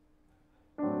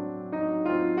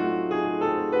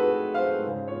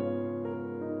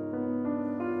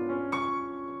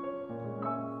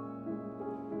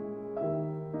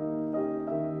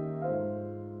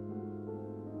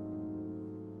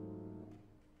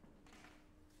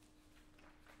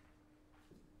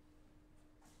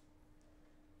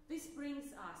 This brings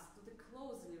us to the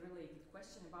closely related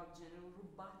question about general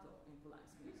rubato in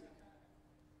Poulenc's music.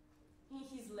 In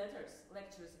his letters,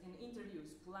 lectures, and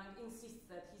interviews, Poulenc insists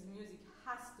that his music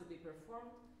has to be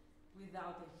performed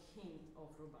without a hint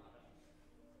of rubato.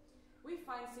 We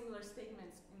find similar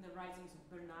statements in the writings of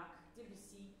Bernac,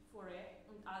 Debussy, Fauré,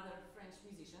 and other French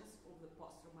musicians of the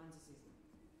post-Romanticism.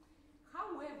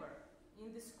 However,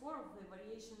 in the score of the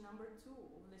variation number 2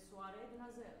 of Les Soirées de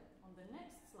Nazel, on the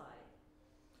next slide,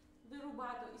 the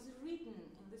rubato is written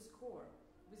in the score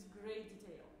with great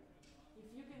detail. If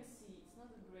you can see, it's not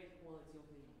a great quality of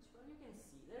the image, but you can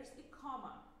see there's a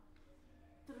comma,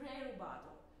 très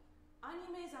rubato,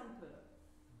 animez un peu,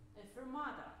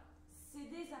 fermata,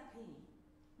 cédez à peine,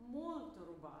 molto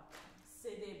rubato,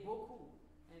 cédez beaucoup,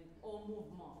 and au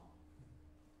mouvement.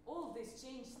 All these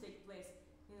changes take place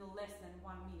in a less than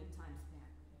 1 minute time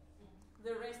span.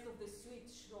 The rest of the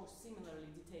suite shows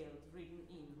similarly detailed, written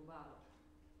in rubato.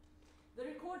 The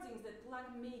recordings that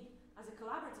Poulenc made as a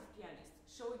collaborative pianist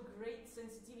show a great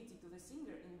sensitivity to the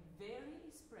singer in very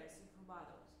expressive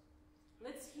rubatos.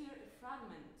 Let's hear a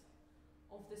fragment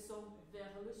of the song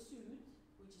Vers le Sud,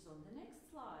 which is on the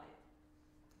next slide,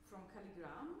 from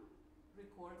Calligramme,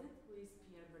 recorded with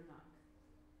Pierre Bernac.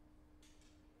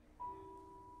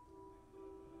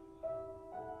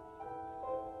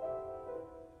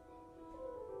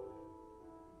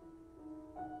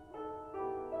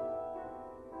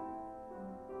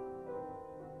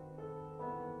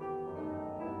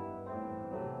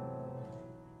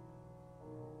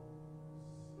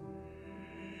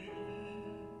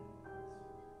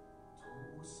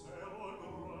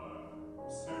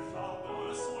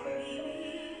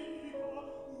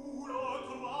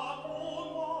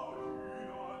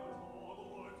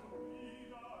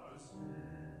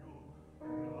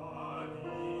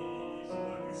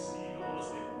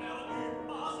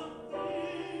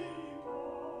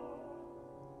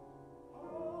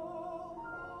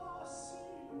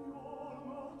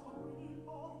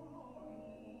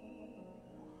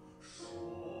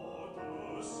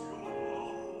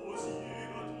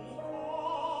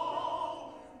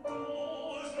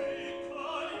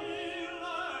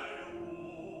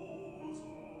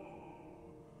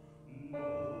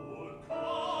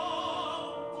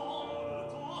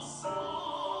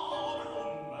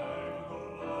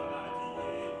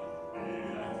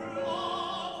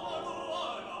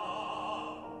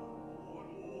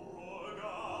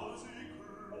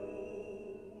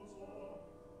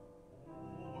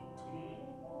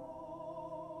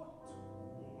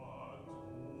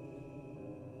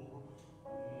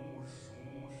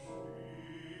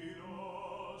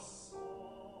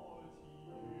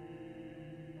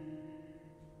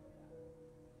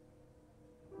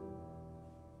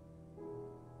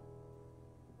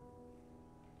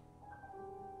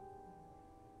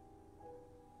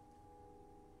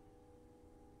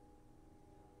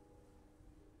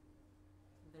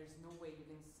 There's no way you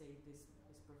can say this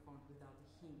is performed without a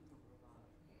hint of rubato.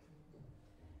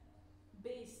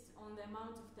 Based on the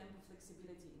amount of tempo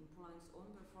flexibility in Poulenc's own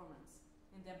performance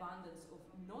and the abundance of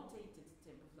notated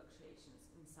tempo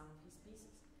fluctuations in some of his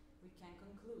pieces, we can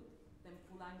conclude that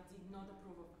Poulenc did not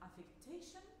approve of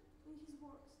affectation in his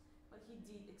works, but he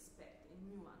did expect a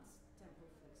nuanced tempo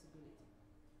flexibility.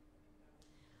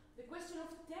 The question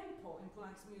of tempo in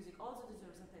Poulenc's music also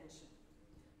deserves attention.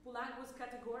 Poulenc was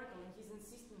categorical in his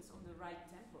insistence on the right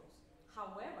tempos.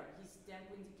 However, his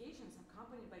tempo indications,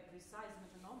 accompanied by precise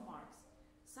metronome marks,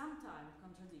 sometimes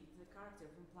contradict the character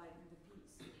implied in the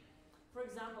piece. For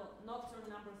example, Nocturne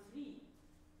number 3,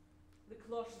 the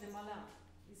Cloche de Malin,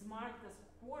 is marked as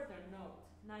quarter note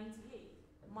 98,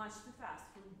 much too fast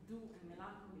for doux and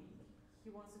melancholy. He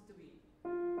wants it to be.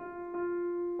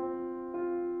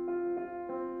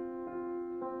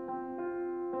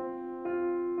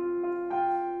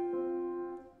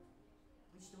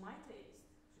 Which to my taste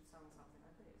should sound something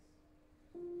like this.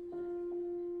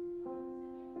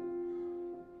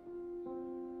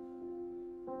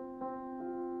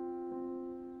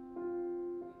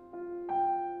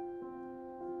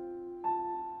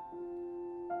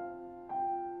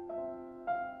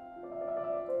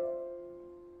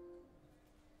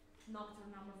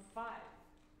 Nocturne number 5,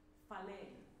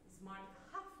 Poulenc, is marked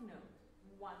half note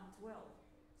 112,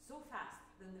 so fast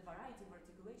that the variety of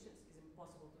articulations is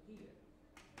impossible to hear.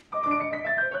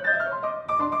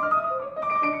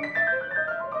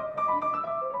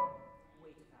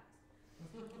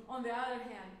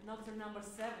 number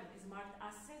 7 is marked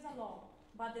as Cézanne,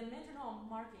 but the metronome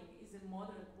marking is a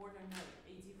modern quarter note,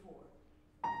 84.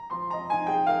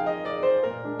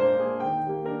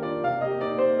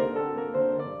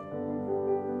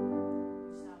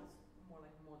 Which sounds more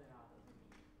like moderato to me.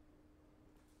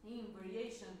 In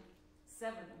variation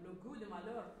 7, Le Goût de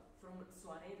Malheur from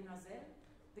Soirée de Noiselle,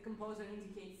 the composer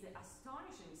indicates the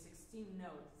astonishing 16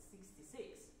 note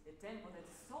 66, a tempo that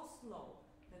is so slow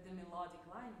that the melodic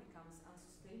line becomes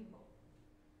unsustainable.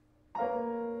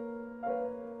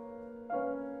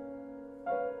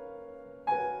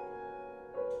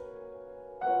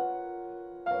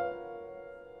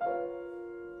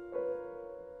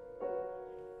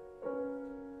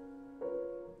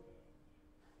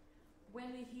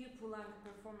 When we hear Poulenc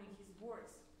performing his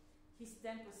works, his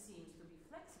tempo seems to be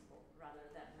flexible rather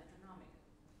than metronomic.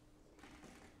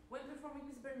 When performing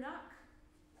with Bernac,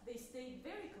 they stayed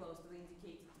very close to the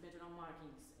indicated metronome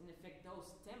markings. In effect,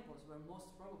 those tempos were most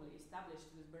probably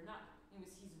established with Bernac and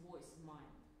with his voice in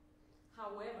mind.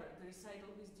 However, the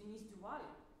recital with Denise Duval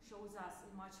shows us a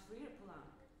much freer Poulenc.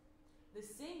 The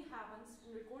same happens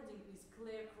in recording with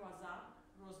Claire Croizat,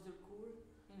 Rose Delcourt,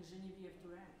 and Geneviève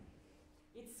Touraine.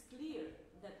 It's clear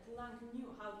that Poulenc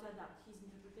knew how to adapt his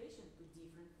interpretation to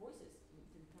different voices and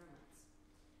temperaments.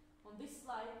 On this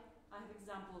slide, I have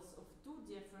examples of 2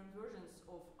 different versions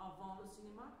of Avant le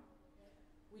Cinéma,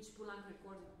 which Poulenc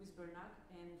recorded with Bernac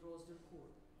and Rose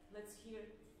Delcourt. Let's hear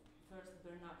first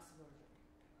Bernac's version.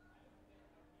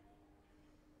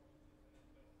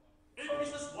 Et puis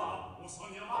ce soir, on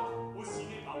s'en ira au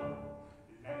cinéma.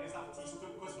 Les artistes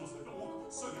cosmos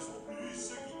donc, ce ne sont plus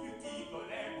ceux qui cultivent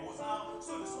les beaux-arts,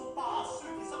 ce ne sont pas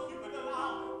ceux qui s'occupent de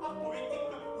l'art, art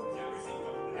poétique ou bien musique.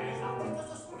 Les artistes,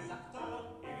 ce sont les acteurs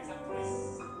et les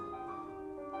actrices.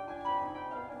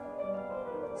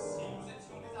 Si nous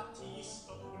étions des artistes,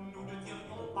 nous ne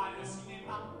dirions pas le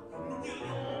cinéma, nous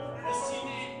dirions le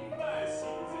ciné. Mais si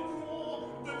nous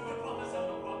étions de préparateurs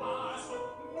de province,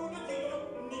 nous ne dirions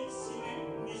ni ciné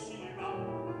ni cinéma.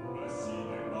 Le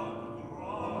cinéma de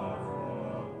grave.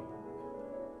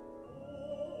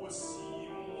 Oh, si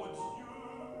mon Dieu,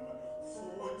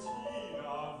 faut-il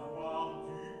avoir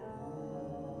du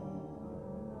goût?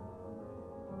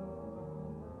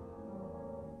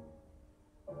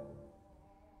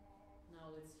 Now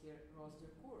let's hear Rose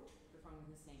Delcourt performing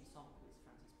the same song with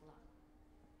Francis Poulenc.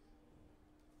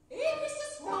 Et puis ce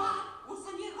soir, on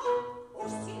s'en ira au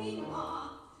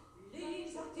cinéma.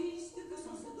 Les artistes que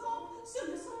sont ce dont,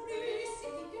 ce ne sont plus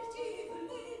ceux qui cultivent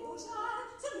les beaux-arts,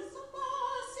 ce ne sont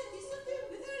pas ceux qui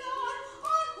s'occupent de l'art,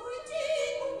 art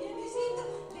poétique ou bien musique.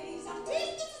 Les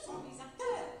artistes, ce sont les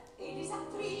acteurs et les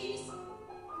actrices.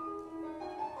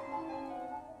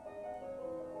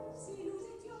 Si nous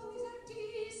étions des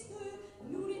artistes,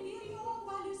 nous ne dirions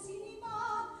pas le cinéma,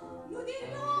 nous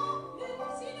dirions le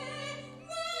ciné.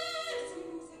 Mais si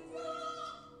nous étions...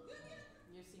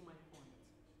 You see my point.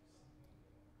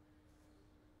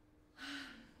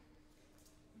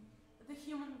 The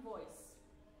human voice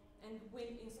and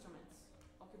wind instruments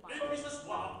occupy, Et puis ce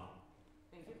soir,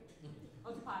 thank you,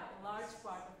 occupy a large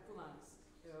part of Poulenc's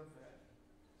oeuvre.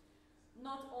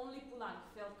 Not only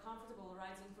Poulenc felt comfortable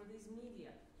writing for these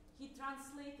media, he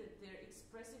translated their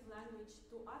expressive language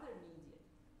to other media,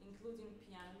 including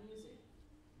piano music.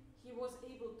 He was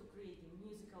able to create a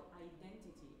musical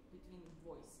identity between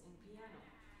voice and piano,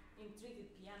 and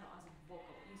treated piano as a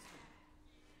vocal instrument.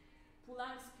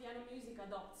 Poulenc's piano music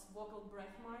adopts vocal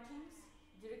breath markings,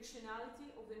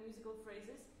 directionality of the musical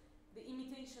phrases, the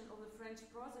imitation of the French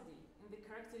prosody, and the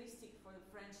characteristic for the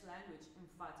French language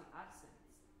emphatic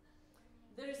accents.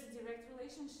 There is a direct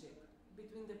relationship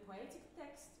between the poetic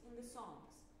text in the songs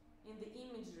and the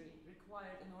imagery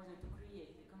required in order to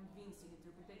create a convincing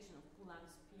interpretation of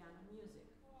Poulenc's piano music.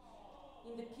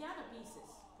 In the piano pieces,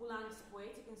 Poulenc's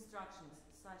poetic instructions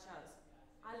such as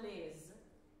à l'aise,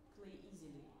 play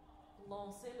easily,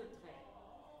 lancer le trait,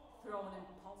 throw an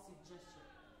impulsive gesture,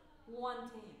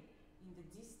 lointain, in the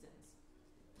distance,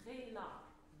 très las,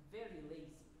 very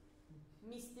lazy,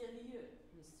 mystérieux,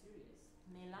 mysterious,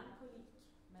 mélancolique,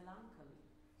 melancholy,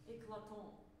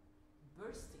 éclatant,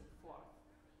 bursting forth,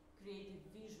 create a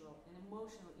visual and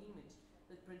emotional image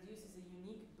that produces a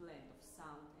unique blend of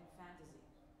sound and fantasy.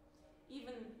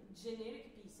 Even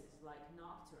generic pieces like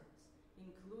nocturnes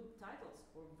include titles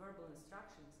or verbal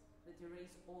instructions that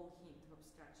erase all hint of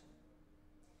abstraction.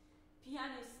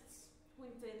 Pianists who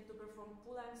intend to perform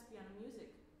Poulenc's piano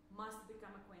music must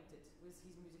become acquainted with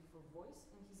his music for voice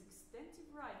and his extensive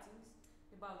writings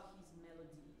about his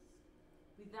melodies.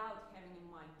 Without having in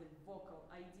mind the vocal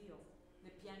ideal, the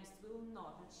pianist will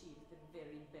not achieve the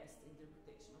very best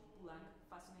interpretation of Poulenc's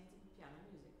fascinating piano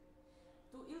music.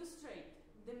 To illustrate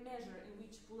the measure in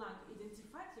which Poulenc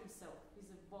identified himself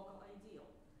with a vocal ideal,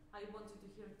 I wanted to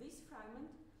hear this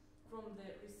fragment from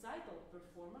the recital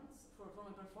performance,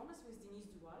 from a performance with Denise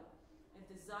Duval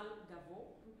at the Salle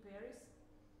Gaveau in Paris,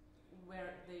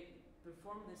 where they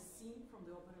performed the scene from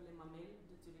the opera Les Mamelles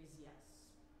de Tiresias.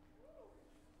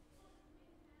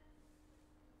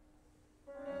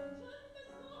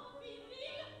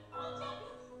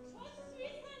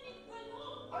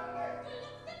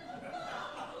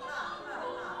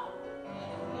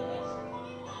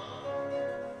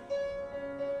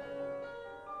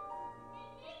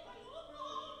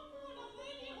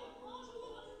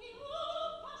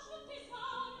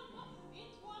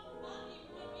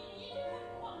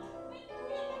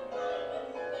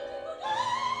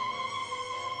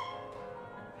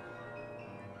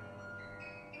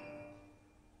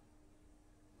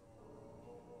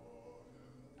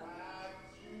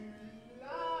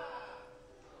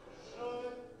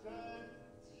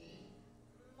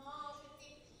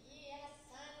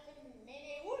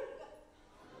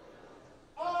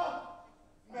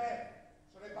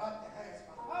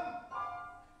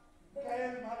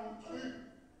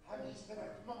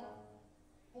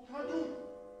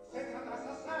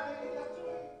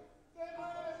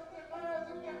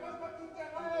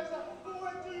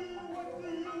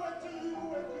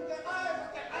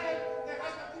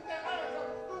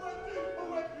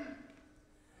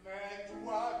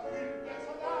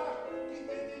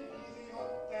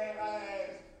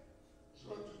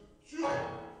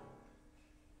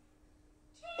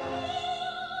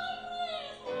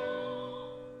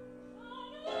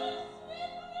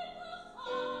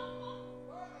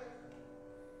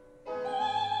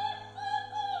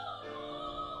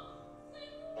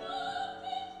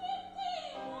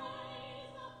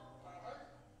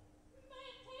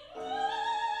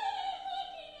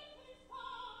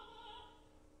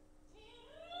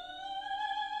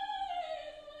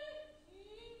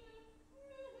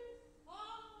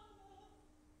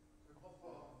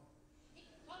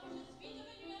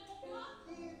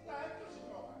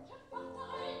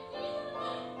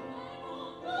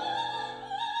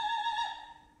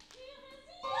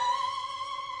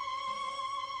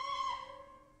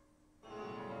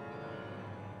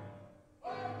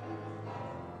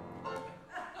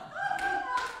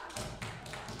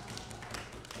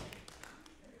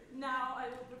 Now I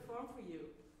will perform for you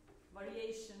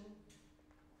variation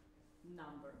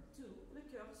number 2, Le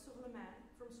Cœur sur le Main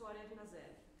from Soirée de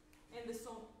Nazel, and the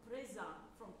song Présent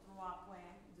from 3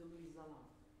 Poèmes de Louise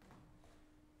Alain.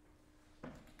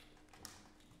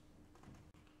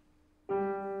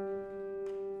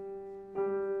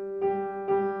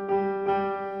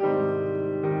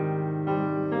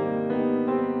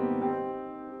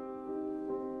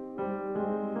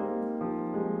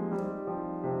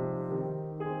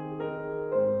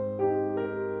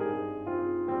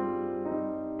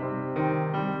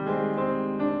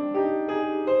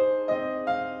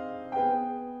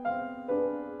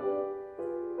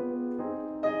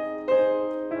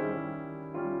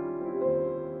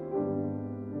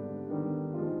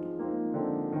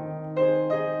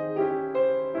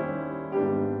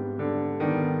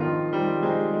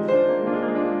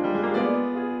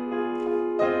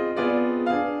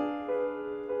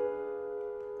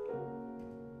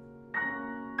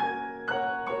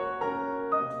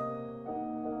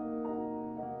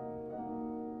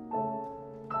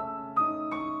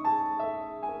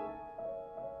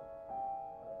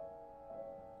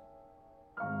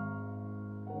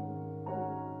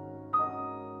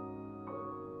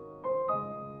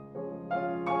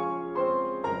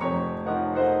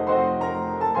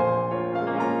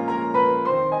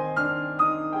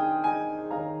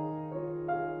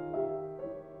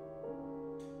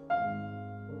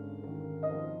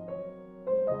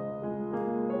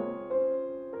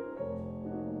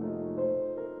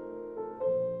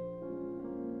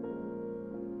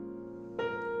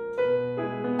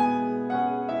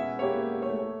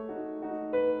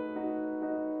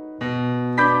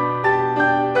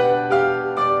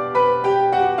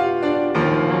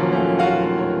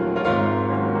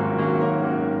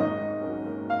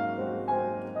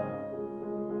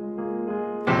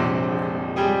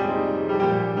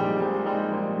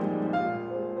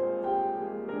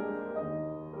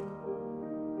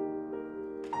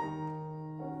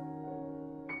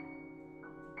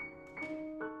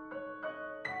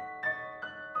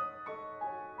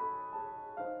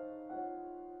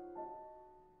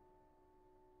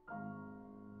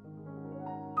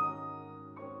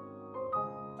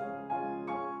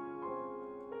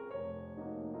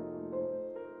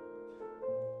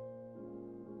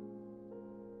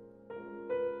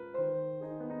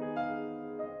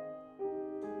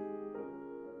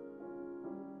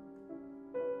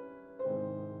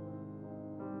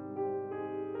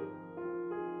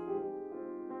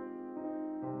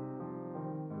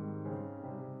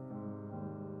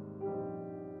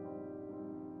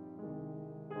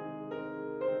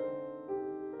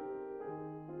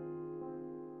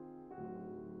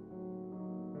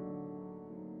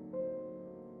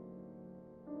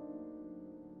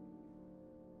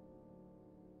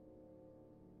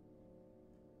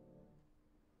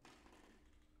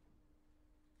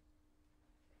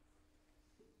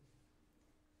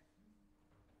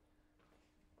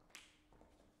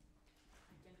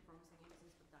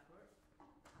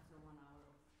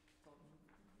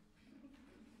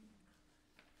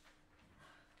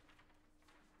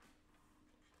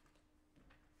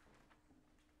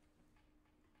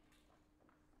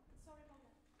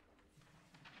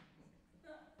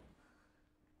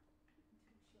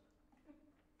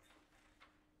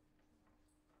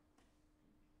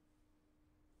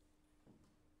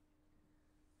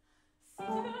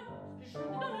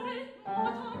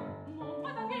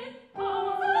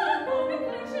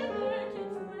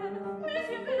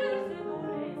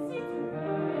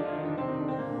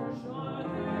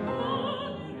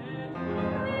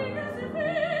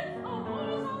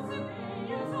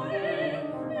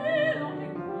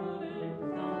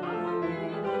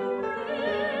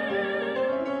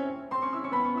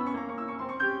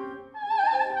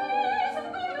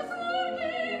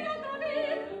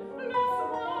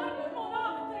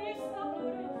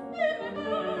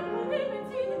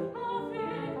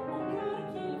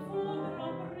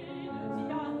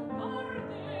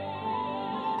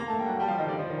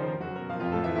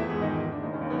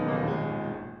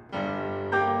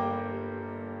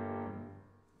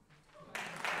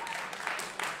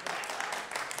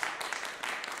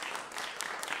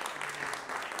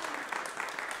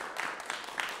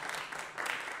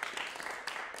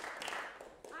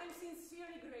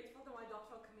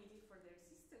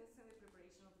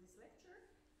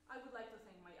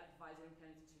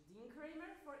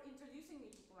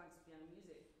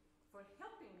 for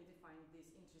helping me define this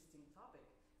interesting topic,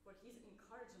 for his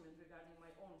encouragement regarding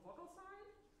my own vocal side,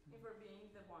 and for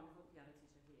being the wonderful piano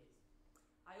teacher he is.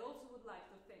 I also would like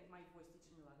to thank my voice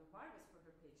teacher Milagro Vargas for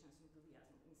her patience,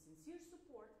 enthusiasm, and sincere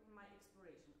support in my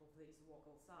exploration of this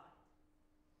vocal side.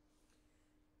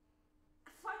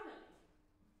 Finally,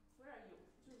 where are you?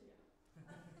 Julia.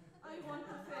 I want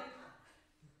to thank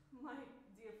my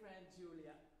dear friend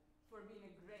Julia for being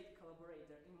a great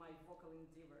collaborator in my vocal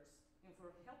endeavors and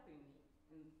for helping me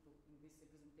in this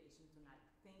presentation tonight.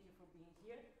 Thank you for being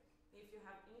here. If you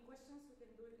have any questions, we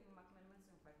can do it in Mac minutes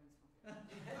and 5 minutes from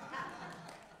here.